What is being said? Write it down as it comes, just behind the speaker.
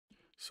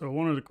So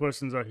one of the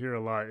questions I hear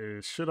a lot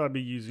is, should I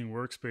be using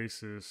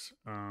workspaces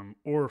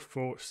or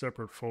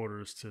separate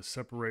folders to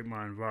separate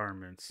my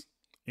environments?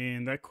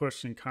 And that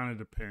question kind of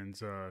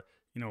depends.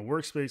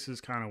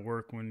 Workspaces kind of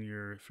work when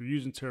if you're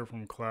using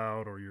Terraform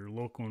Cloud or your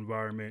local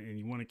environment, and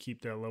you want to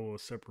keep that level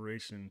of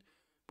separation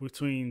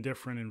between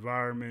different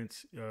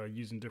environments,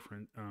 using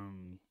different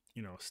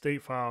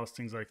state files,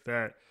 things like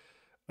that.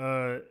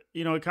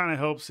 It kind of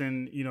helps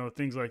in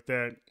things like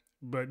that,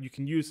 but you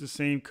can use the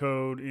same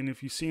code. And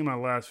if you see in my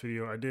last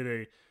video, I did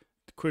a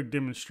quick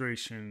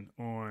demonstration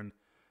on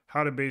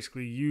how to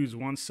basically use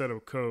one set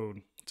of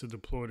code to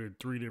deploy to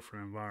three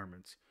different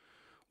environments.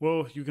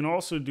 Well, you can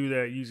also do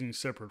that using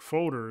separate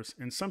folders,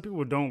 and some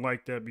people don't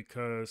like that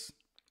because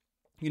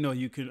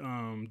you could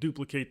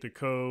duplicate the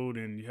code,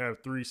 and you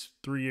have three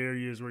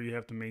areas where you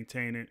have to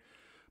maintain it.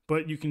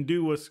 But you can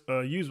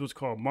use what's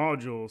called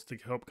modules to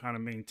help kind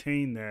of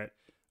maintain that.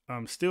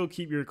 Still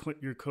keep your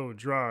code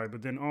dry,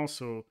 but then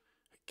also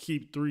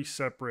keep three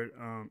separate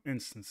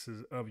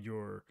instances of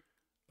your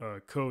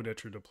code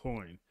that you're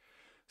deploying.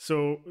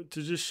 So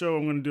to just show,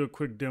 I'm going to do a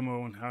quick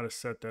demo on how to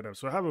set that up.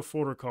 So I have a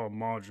folder called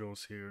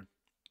modules here.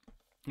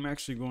 I'm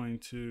actually going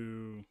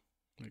to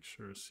make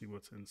sure to see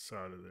what's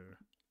inside of there.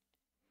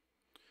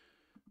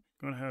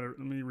 Let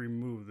me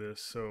remove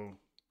this. So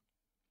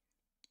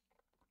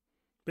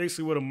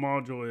basically what a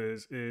module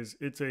is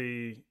it's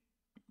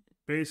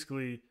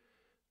basically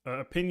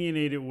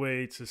opinionated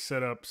way to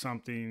set up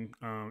something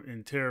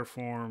in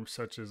Terraform,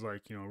 such as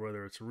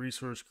whether it's a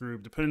resource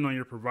group, depending on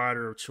your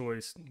provider of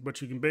choice.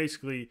 But you can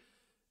basically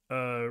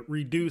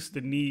reduce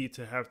the need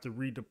to have to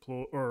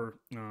redeploy or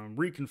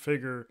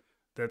reconfigure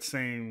that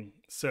same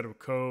set of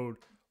code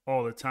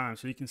all the time.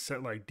 So you can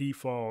set like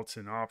defaults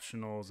and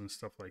optionals and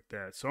stuff like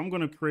that. So I'm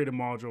going to create a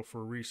module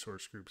for a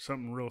resource group,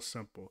 something real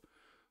simple.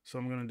 So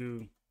I'm going to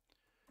do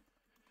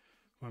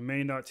my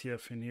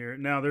main.tf in here.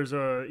 Now there's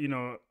a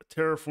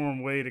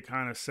Terraform way to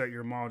kind of set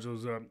your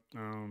modules up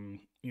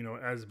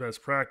as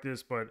best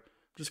practice, but I'm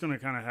just going to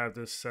kind of have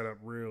this set up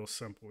real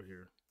simple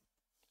here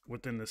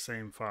within the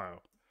same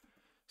file.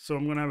 So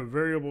I'm going to have a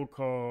variable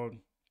called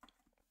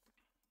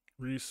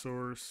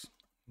resource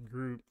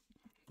group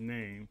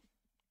name,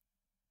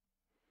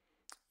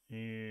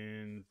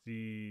 and so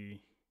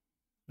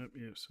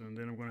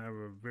then I'm going to have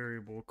a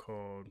variable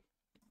called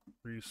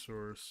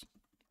resource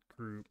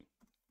group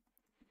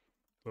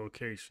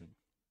location.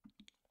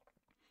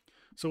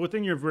 So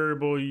within your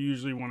variable, you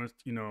usually want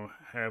to,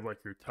 have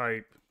like your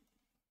type.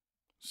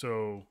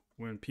 So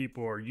when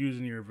people are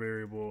using your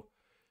variable,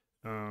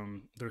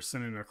 they're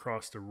sending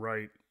across the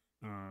right,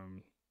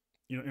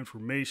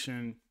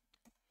 information.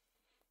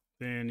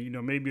 Then,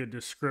 maybe a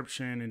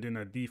description and then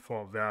a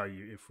default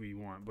value if we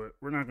want, but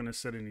we're not going to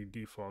set any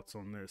defaults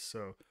on this.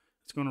 So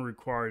it's going to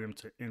require them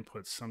to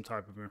input some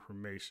type of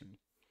information.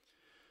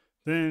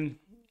 Then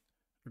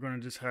we're going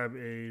to just have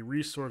a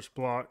resource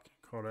block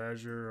called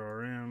Azure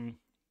RM.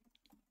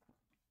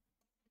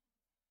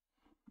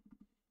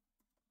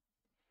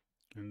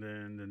 And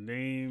then the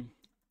name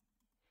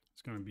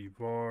is going to be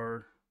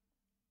var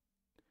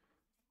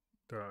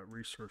dot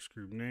resource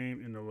group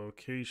name, and the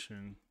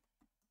location.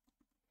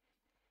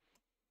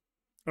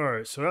 All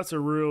right, so that's a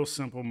real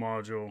simple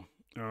module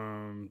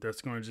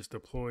that's going to just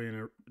deploy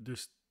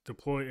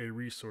a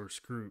resource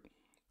group.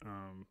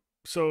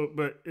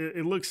 But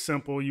it looks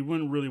simple. You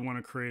wouldn't really want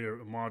to create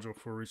a module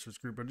for a resource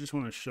group. I just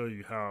want to show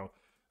you how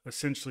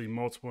essentially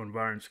multiple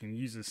environments can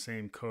use the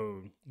same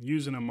code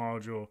using a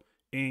module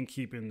and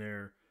keeping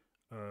their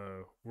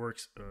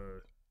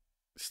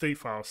state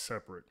files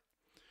separate.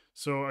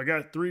 So I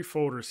got three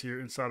folders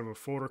here inside of a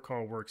folder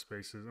called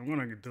Workspaces. I'm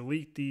going to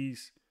delete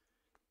these.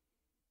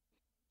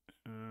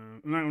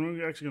 I'm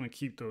actually going to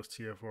keep those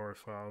TFR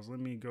files. Let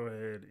me go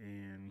ahead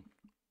and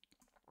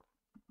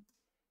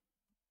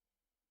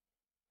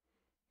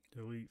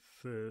delete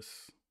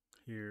this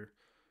here.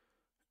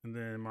 And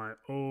then my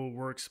old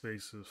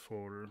Workspaces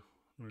folder,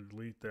 I'm going to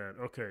delete that.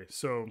 Okay,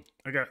 so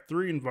I got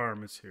three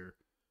environments here.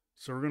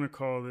 So we're going to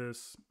call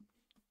this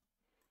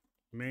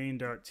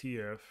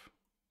main.tf.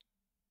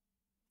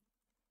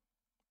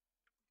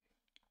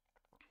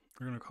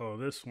 We're going to call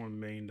this one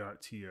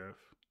main.tf.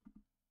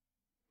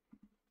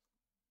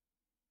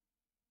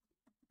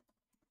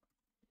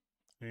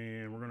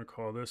 And we're going to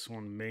call this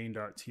one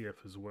main.tf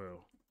as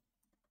well.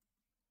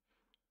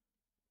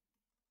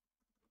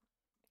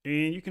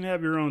 And you can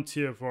have your own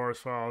TFRs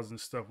files and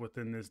stuff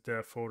within this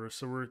dev folder.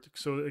 So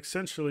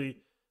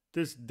essentially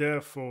this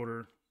dev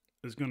folder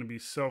is going to be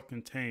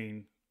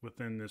self-contained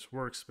within this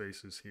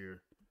Workspaces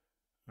here.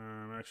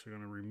 I'm actually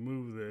going to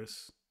remove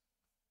this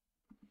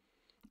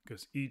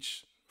because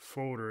each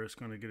folder is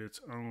going to get its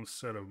own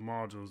set of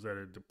modules that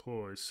it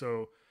deploys.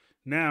 So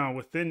now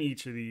within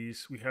each of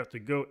these, we have to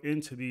go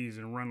into these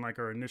and run like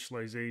our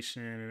initialization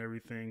and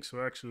everything.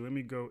 So actually, let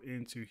me go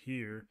into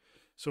here.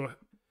 So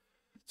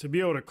to be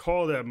able to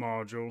call that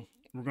module,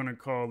 we're going to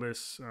call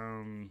this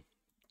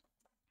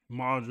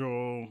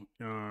module,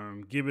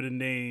 give it a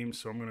name.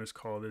 So I'm going to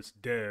call this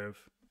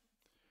dev.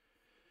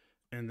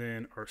 And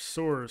then our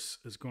source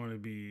is going to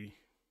be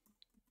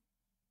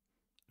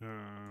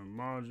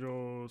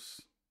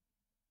modules.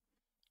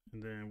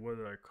 And then what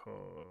did I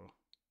call?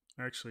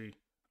 Actually,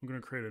 I'm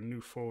going to create a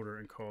new folder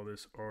and call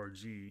this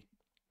RG.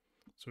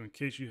 So in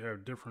case you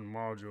have different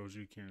modules,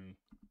 you can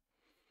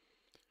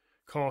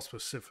call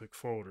specific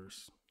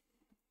folders.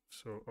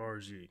 So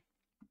RG.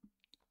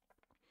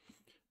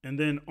 And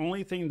then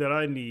only thing that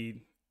I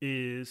need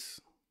is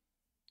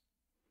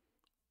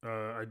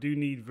I do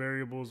need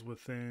variables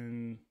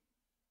within.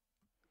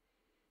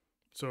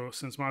 So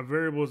since my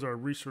variables are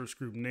resource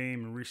group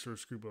name and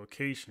resource group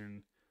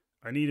location,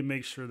 I need to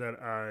make sure that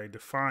I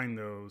define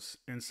those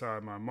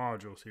inside my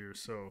modules here.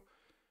 So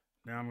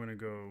now I'm going to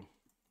go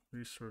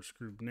resource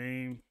group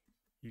name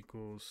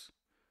equals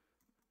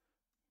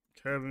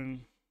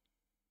Kevin,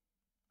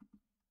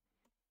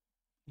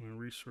 and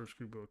resource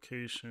group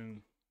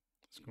location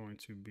is going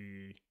to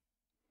be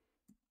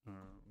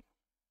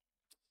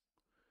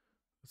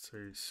let's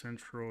say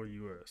Central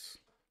US.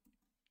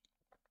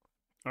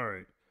 All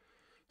right.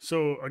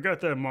 So I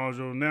got that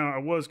module. Now I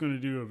was going to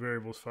do a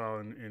variables file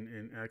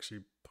and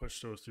actually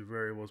push those through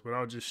variables, but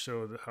I'll just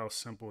show how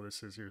simple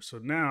this is here. So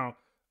now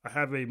I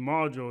have a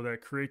module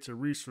that creates a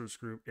resource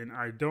group, and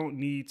I don't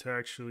need to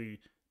actually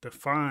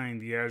define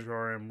the Azure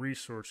RM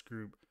resource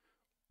group.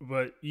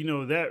 But you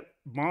know, that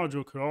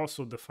module could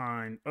also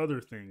define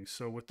other things.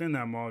 So within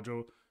that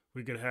module,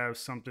 we could have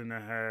something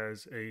that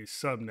has a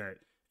subnet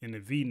and a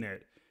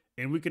VNet.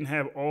 And we can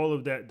have all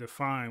of that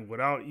defined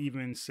without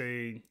even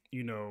saying,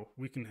 you know,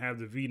 we can have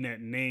the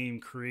VNet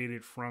name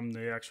created from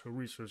the actual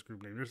resource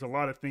group name. There's a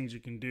lot of things you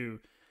can do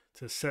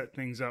to set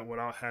things up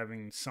without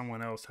having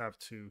someone else have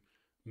to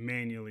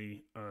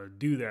manually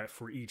do that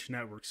for each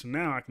network. So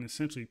now I can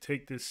essentially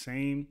take this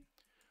same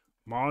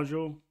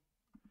module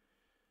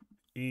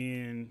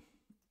and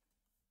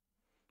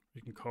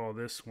we can call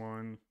this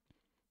one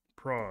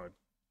prod.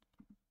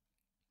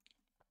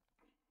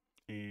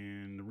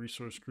 And the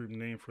resource group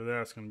name for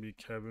that is going to be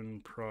Kevin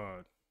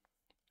Prod.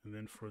 And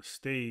then for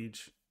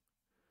stage,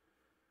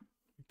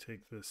 we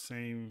take the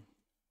same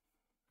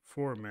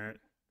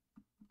format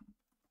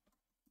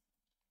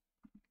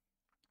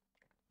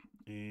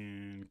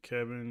and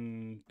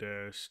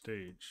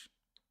Kevin-stage.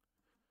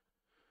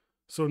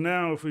 So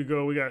now if we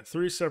go, we got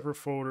 3 separate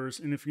folders.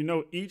 And if you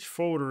know, each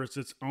folder is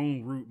its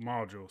own root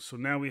module. So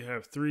now we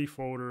have 3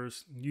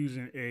 folders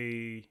using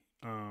a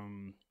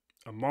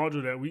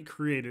module that we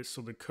created.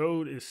 So the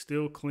code is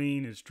still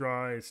clean, it's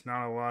dry, it's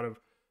not a lot of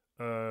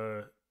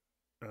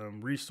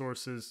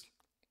resources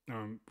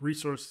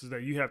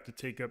that you have to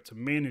take up to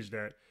manage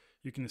that.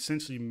 You can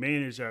essentially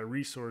manage that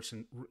resource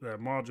and that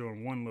module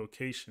in one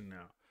location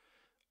now,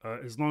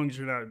 as long as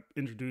you're not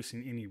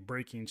introducing any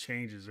breaking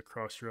changes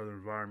across your other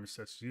environments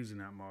that's using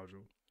that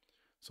module.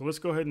 So let's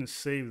go ahead and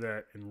save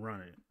that and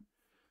run it.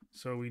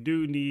 So we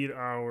do need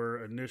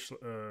our initial,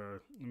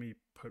 let me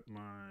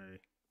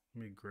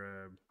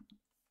grab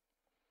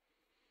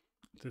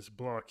this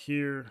block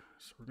here.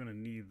 So we're going to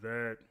need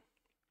that.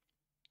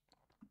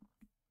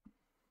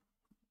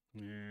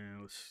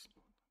 And let's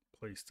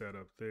place that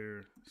up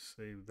there,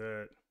 save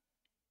that.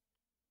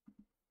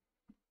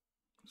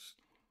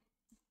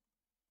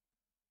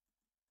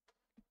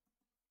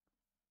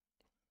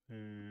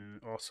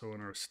 And also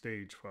in our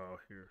stage file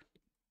here.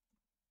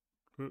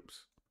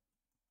 Oops.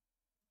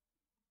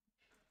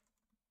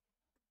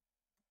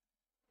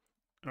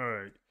 All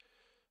right.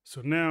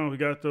 So now we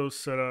got those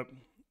set up,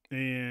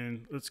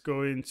 and let's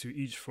go into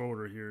each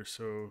folder here.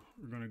 So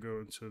we're going to go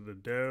into the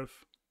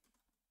dev,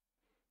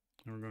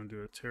 and we're going to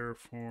do a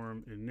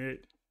Terraform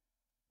init.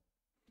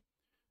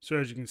 So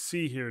as you can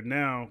see here,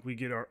 now we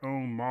get our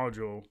own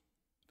module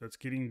that's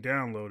getting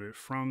downloaded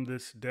from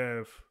this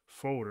dev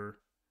folder.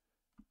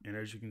 And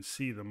as you can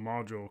see, the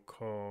module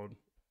called,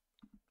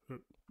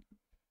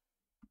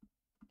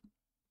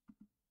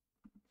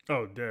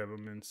 oh, dev,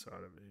 I'm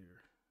inside of it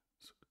here.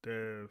 So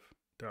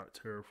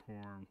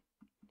dev.terraform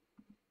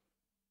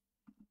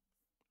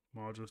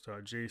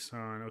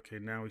modules.json. Okay,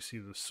 now we see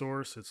the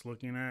source it's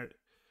looking at.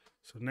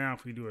 So now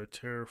if we do a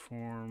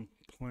Terraform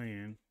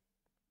plan,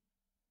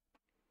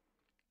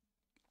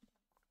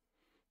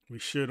 we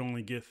should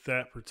only get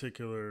that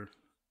particular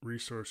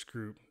resource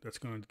group that's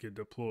going to get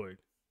deployed.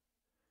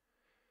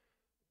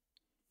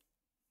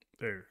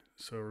 There.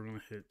 So we're going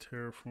to hit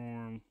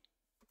Terraform,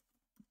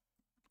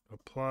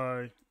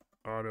 apply,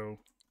 auto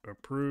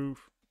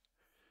approve.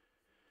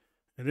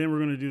 And then we're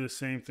going to do the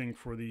same thing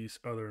for these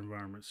other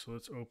environments. So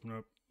let's open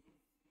up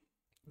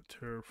the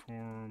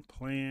Terraform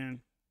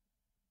plan.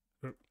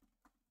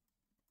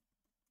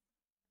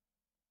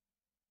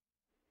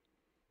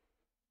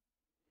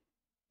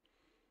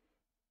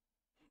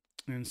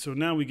 And so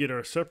now we get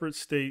our separate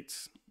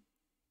states.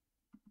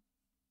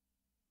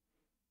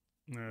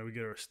 We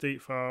get our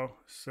state file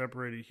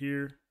separated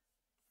here.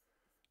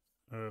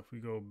 If we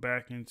go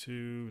back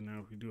into,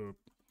 now if we do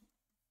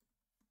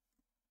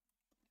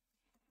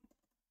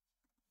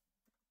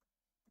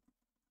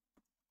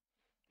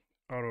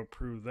a auto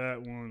approve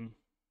that one,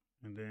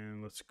 and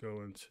then let's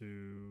go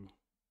into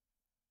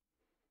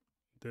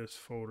this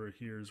folder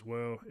here as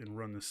well and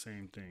run the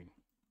same thing.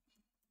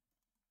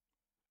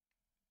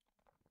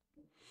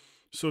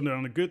 So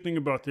now the good thing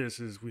about this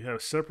is we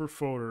have separate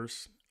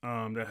folders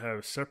that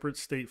have separate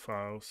state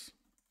files.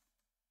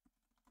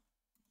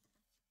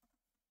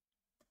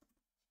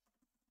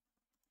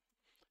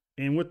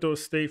 And with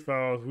those state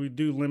files, we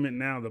do limit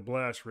now the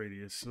blast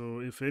radius. So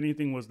if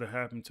anything was to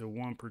happen to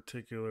one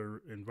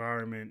particular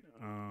environment,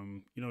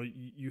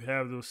 you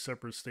have those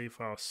separate state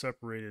files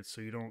separated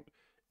so you don't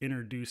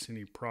introduce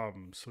any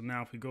problems. So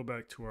now if we go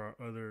back to our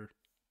other,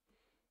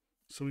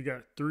 so we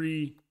got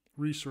 3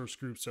 resource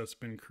groups that's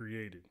been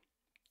created.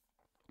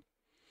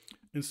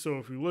 And so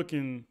if we look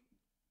in,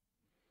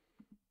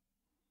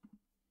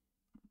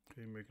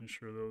 okay, making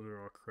sure those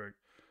are all correct.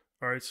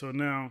 All right, so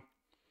now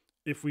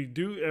if we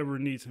do ever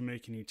need to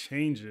make any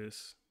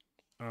changes,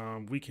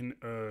 we can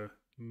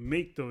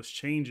make those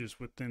changes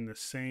within the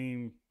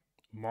same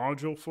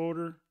module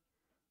folder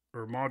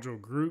or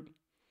module group.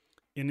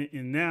 And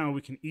now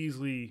we can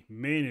easily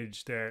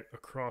manage that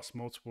across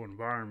multiple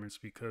environments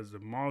because the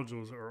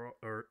modules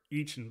or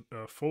each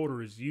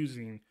folder is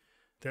using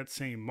that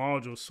same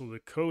module. So the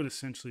code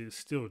essentially is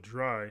still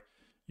dry.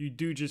 You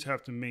do just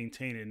have to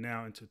maintain it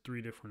now into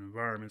 3 different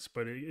environments,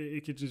 but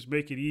it could just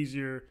make it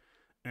easier.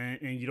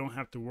 And you don't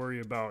have to worry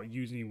about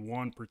using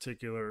one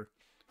particular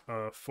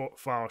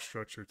file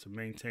structure to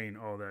maintain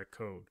all that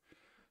code.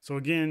 So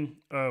again,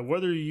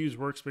 whether you use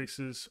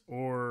workspaces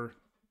or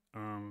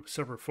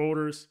separate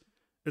folders,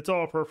 it's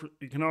all perfect.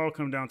 It can all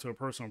come down to a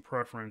personal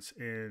preference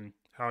in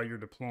how you're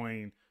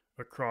deploying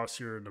across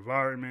your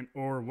environment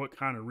or what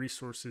kind of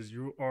resources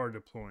you are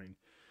deploying.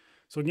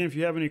 So again, if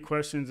you have any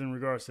questions in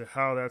regards to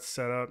how that's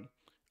set up,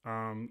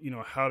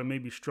 how to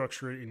maybe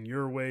structure it in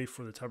your way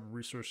for the type of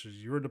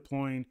resources you're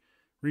deploying,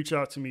 reach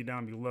out to me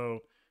down below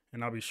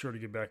and I'll be sure to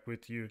get back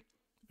with you.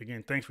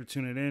 Again, thanks for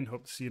tuning in.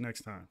 Hope to see you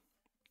next time.